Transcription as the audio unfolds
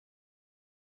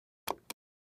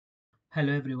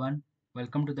Hello everyone,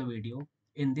 welcome to the video.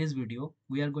 In this video,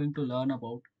 we are going to learn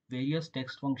about various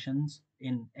text functions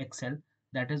in Excel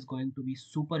that is going to be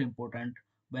super important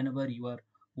whenever you are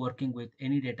working with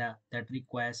any data that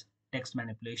requires text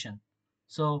manipulation.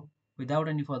 So without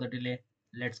any further delay,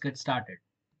 let's get started.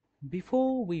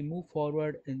 Before we move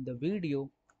forward in the video,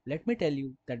 let me tell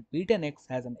you that Be10x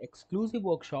has an exclusive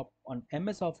workshop on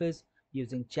MS Office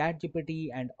using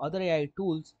ChatGPT and other AI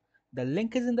tools. The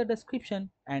link is in the description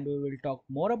and we will talk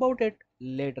more about it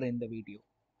later in the video.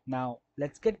 Now,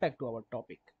 let's get back to our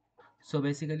topic. So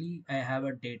basically, I have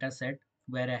a data set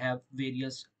where I have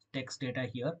various text data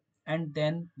here, and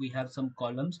then we have some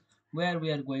columns where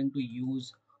we are going to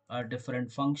use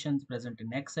different functions present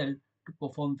in Excel to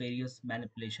perform various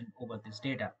manipulation over this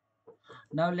data.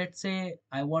 Now let's say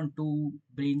I want to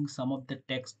bring some of the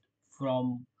text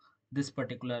from this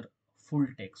particular full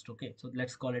text. Okay, so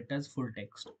let's call it as full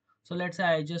text. So let's say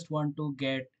I just want to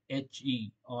get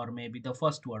he or maybe the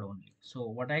first word only. So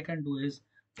what I can do is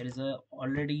there is a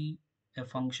already a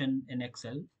function in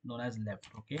Excel known as left.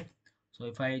 Okay, so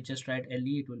if I just write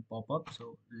le, it will pop up.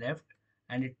 So left,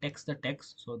 and it takes the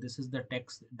text. So this is the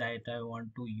text that I want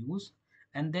to use,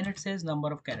 and then it says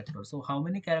number of characters. So how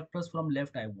many characters from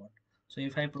left I want. So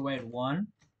if I provide 1,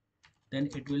 then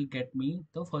it will get me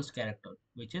the first character,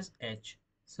 which is H.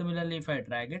 Similarly, if I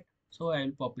drag it, so I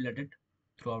will populate it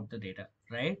throughout the data,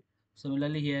 right?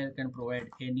 Similarly, here I can provide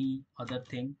any other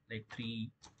thing like 3,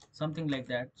 something like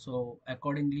that. So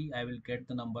accordingly, I will get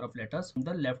the number of letters from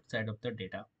the left side of the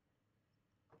data.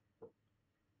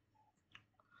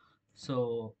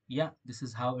 So yeah, this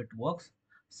is how it works.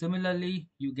 Similarly,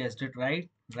 you guessed it right.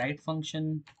 Right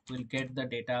function will get the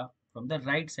data from the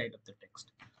right side of the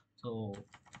text. So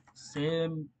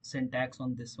same syntax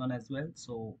on this one as well.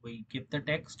 So we give the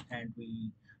text and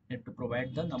we need to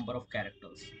provide the number of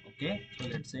characters. Okay, so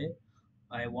let's say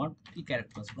I want 3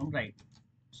 characters from right.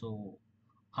 So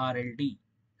RLD,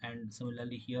 and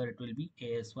similarly here it will be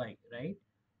ASY, right?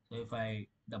 So if I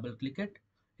double click it,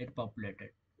 it populated,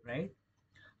 right?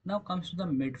 Now comes to the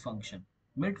mid function.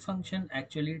 Mid function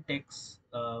actually takes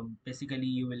basically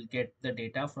you will get the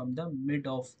data from the mid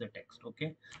of the text.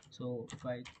 Okay, so if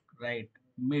I write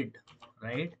mid,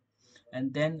 right,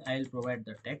 and then I'll provide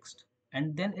the text,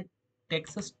 and then it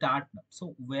takes a start.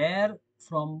 So where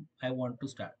from I want to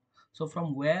start. So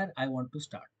from where I want to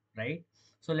start, right?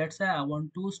 So let's say I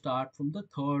want to start from the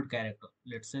third character.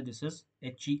 Let's say this is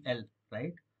HEL,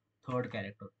 right? Third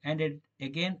character, and it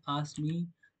again asks me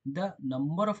the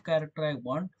number of character I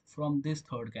want from this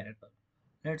third character.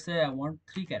 Let's say I want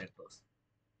 3 characters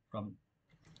from.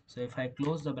 So if I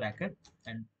close the bracket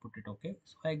and put it okay,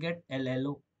 so I get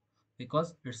LLO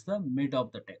because it's the mid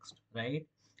of the text, right?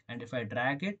 And if I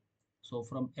drag it, so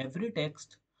from every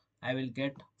text, I will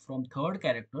get from third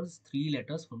characters 3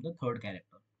 letters from the third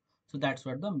character. So that's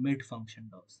what the mid function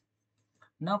does.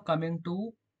 Now coming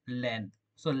to len.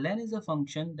 So len is a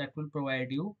function that will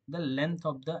provide you the length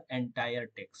of the entire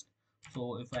text.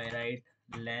 So if I write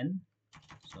len,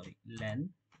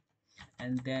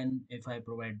 and then if I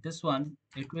provide this one,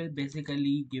 it will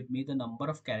basically give me the number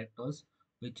of characters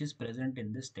which is present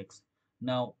in this text.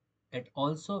 Now it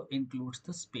also includes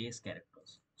the space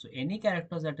characters. So any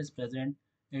characters that is present,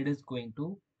 it is going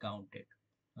to count it,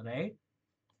 right?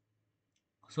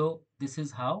 So this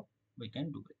is how we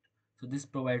can do it. So this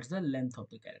provides the length of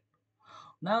the character.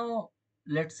 Now,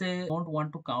 let's say don't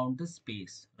want to count the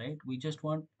space, right? We just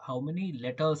want how many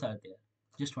letters are there.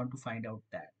 Just want to find out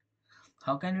that.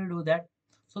 How can you do that?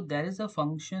 So there is a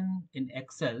function in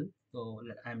Excel. So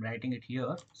I'm writing it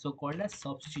here. So called as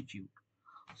substitute.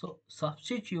 So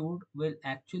substitute will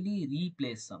actually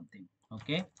replace something.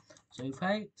 Okay. So if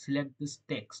I select this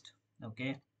text,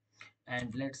 okay,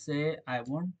 and let's say I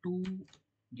want to,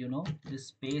 this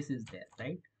space is there,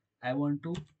 right? I want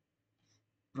to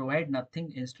provide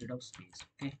nothing instead of space.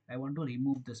 Okay, I want to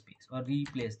remove the space or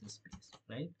replace the space,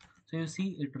 right? So you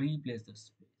see it replace the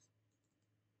space,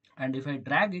 and if I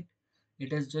drag it,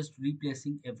 it is just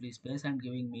replacing every space and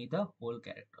giving me the whole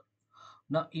character.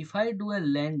 Now if I do a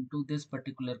len to this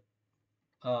particular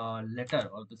letter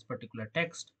or this particular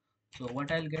text, so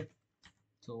what I'll get,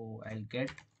 so I'll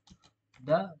get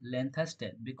the length as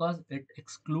 10 because it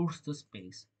excludes the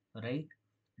space, right?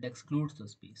 It excludes the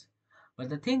space. But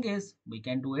the thing is, we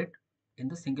can do it in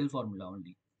the single formula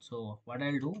only. So what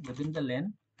I'll do within the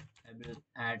len, I will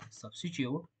add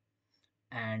substitute,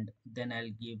 and then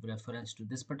I'll give reference to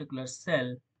this particular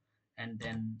cell, and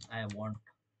then I want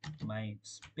my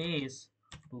space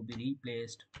to be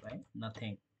replaced by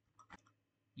nothing.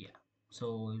 Yeah.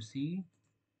 So you see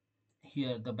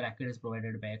here the bracket is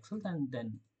provided by Excel, and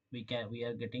then we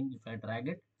are getting, if I drag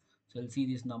it, So you'll see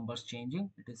these numbers changing.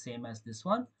 It is same as this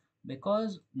one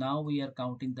because now we are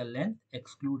counting the length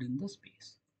excluding the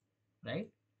space, right?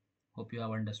 Hope you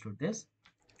have understood this.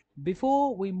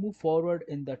 Before we move forward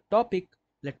in the topic,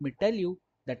 let me tell you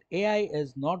that AI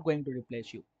is not going to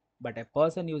replace you, but a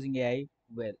person using AI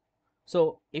will.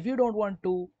 So, if you don't want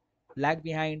to lag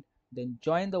behind, then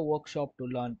join the workshop to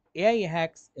learn AI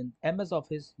hacks in MS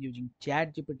Office using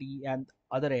ChatGPT and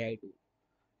other AI tools.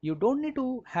 You don't need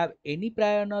to have any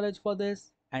prior knowledge for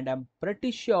this, and I'm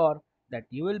pretty sure that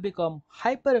you will become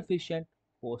hyper efficient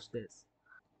post this.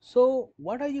 So,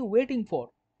 what are you waiting for?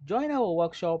 Join our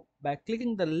workshop by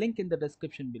clicking the link in the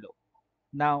description below.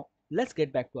 Now, let's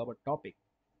get back to our topic.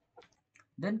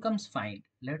 Then comes find.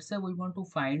 Let's say we want to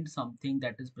find something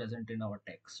that is present in our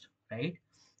text, right?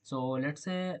 So let's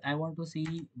say I want to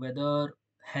see whether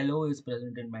hello is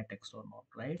present in my text or not,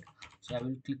 right? So I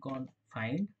will click on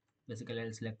find. Basically,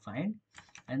 I'll select find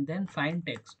and then find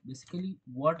text. Basically,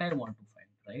 what I want to find,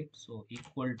 right? So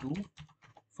equal to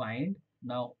find.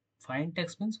 Now, find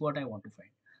text means what I want to find.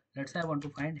 Let's say I want to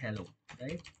find hello,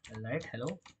 right? I'll write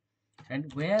hello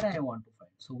and where I want to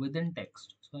find. So within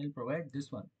text. So I'll provide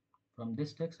this one. From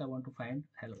this text, I want to find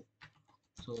hello.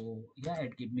 So yeah,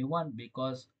 it give me one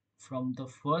because from the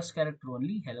first character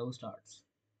only hello starts,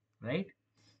 right?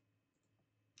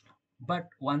 But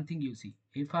one thing you see,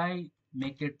 if I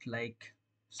make it like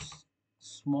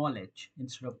small h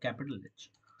instead of capital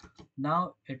H,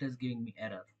 now it is giving me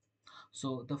error.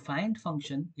 So the find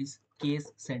function is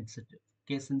case sensitive.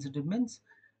 Case sensitive means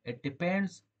it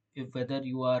depends if whether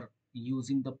you are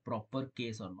using the proper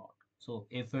case or not. So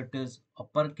if it is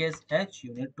uppercase H,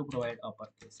 you need to provide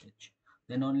uppercase H.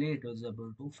 Then only it is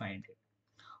able to find it.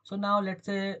 So now let's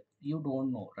say you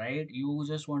don't know, right? You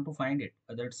just want to find it,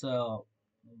 whether it's a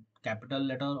capital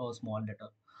letter or small letter.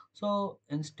 So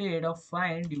instead of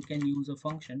find, you can use a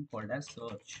function called as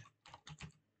search.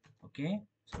 Okay,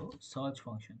 so search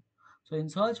function. So in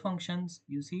search functions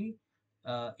you see,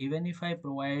 even if I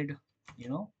provide, you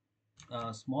know,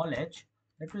 small h,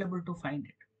 it will able to find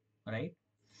it, right?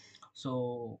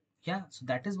 So yeah, so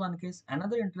that is one case.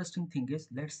 Another interesting thing is,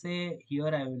 let's say here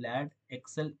I will add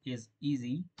excel is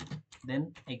easy,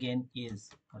 then again is,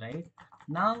 right?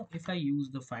 Now if I use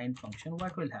the find function,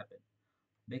 what will happen?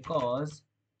 Because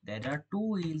there are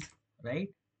two is, right?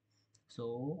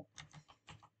 So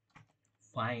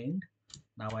find,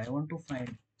 now I want to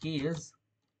find is.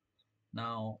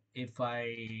 Now if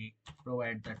I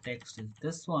provide the text is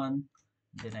this one,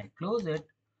 then I close it.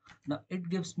 Now it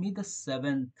gives me the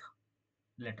seventh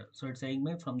letter. So it's saying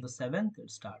me from the seventh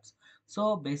it starts.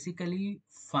 So basically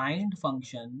find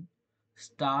function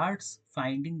starts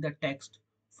finding the text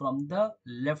from the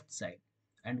left side,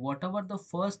 and whatever the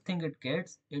first thing it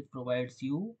gets, it provides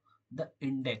you the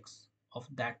index of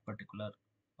that particular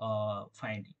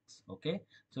findings. Okay,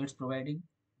 so it's providing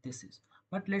this is,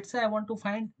 but let's say I want to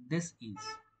find this is,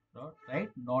 right,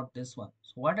 not this one.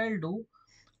 So what I'll do,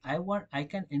 I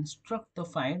can instruct the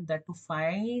find that to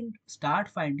find start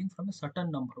finding from a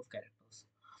certain number of characters.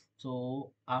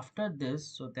 So after this,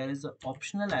 so there is an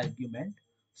optional argument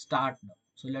start now.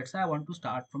 So let's say I want to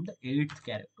start from the eighth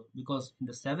character because in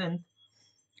the seventh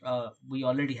we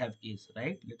already have is,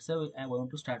 right. Let's say I want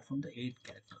to start from the eighth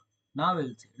character. Now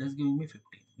we'll see it is giving me 15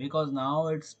 because now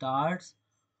it starts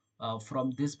from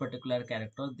this particular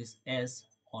character, this s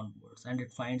onwards, and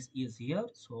it finds is here,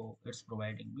 so it's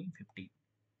providing me 15.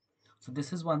 So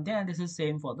this is one thing, and this is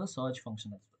same for the search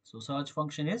function as well. So search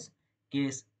function is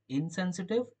case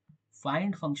insensitive,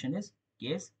 find function is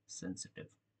case sensitive,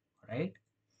 right?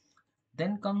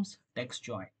 Then comes text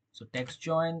join. So text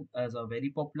join is a very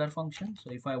popular function.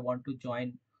 So if I want to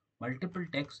join multiple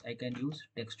text, I can use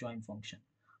text join function.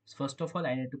 So first of all,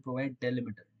 I need to provide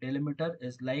delimiter. Delimiter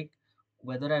is like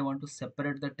whether I want to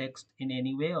separate the text in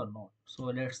any way or not. So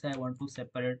let's say I want to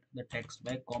separate the text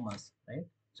by commas, right?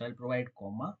 So I'll provide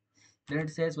comma. Then it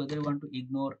says whether you want to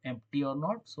ignore empty or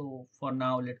not. So for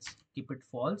now, let's keep it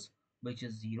false, which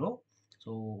is 0.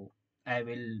 So I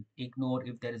will ignore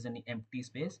if there is any empty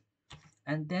space,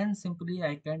 and then simply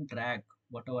I can drag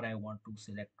whatever I want to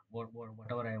select,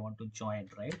 whatever I want to join,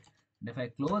 right? And if I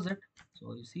close it,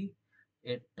 so you see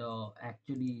it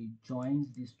actually joins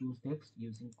these two texts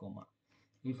using comma.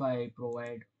 If I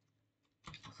provide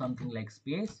something like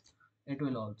space, it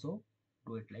will also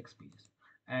do it like space.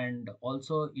 And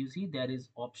also you see there is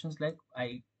options like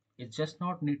it's just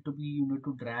not need to be you need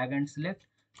to drag and select,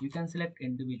 you can select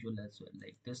individual as well,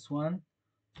 like this one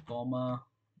comma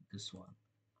this one,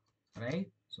 right?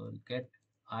 So you get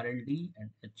RLD and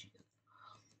HGL.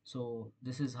 So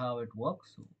this is how it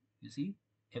works. So you see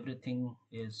everything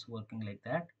is working like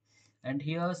that. And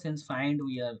here since find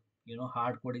we are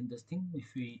hard coding this thing.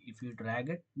 If we drag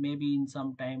it, maybe in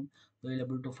some time we'll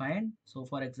able to find. So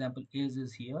for example,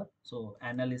 is here, so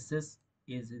analysis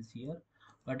is here,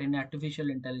 but in artificial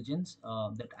intelligence,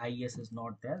 that is is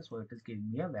not there, so it is giving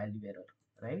me a value error,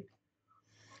 right?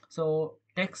 So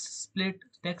text split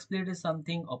is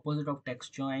something opposite of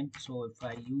text join. So if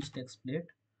I use text split,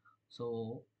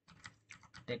 so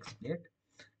text split,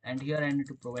 and here I need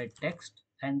to provide text,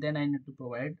 and then I need to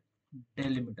provide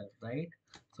delimiter, right?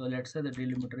 So let's say the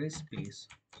delimiter is space.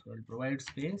 So I'll provide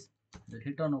space, I'll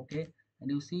hit on OK, and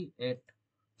you see it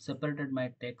separated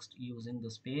my text using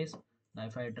the space. Now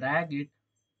if I drag it,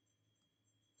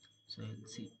 so you'll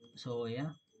see. So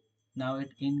yeah, now it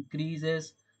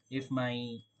increases if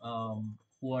my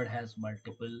word has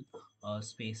multiple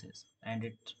spaces, and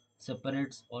it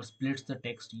separates or splits the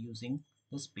text using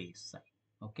the space sign.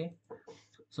 Okay,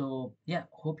 so yeah,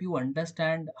 hope you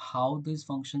understand how these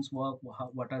functions work,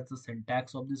 what are the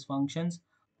syntax of these functions,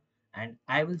 and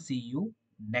I will see you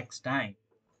next time.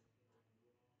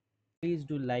 Please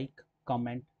do like,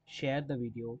 comment, share the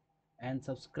video, and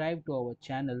subscribe to our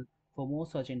channel for more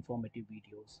such informative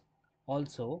videos.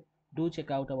 Also, do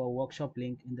check out our workshop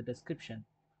link in the description.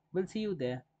 We'll see you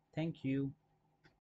there. Thank you.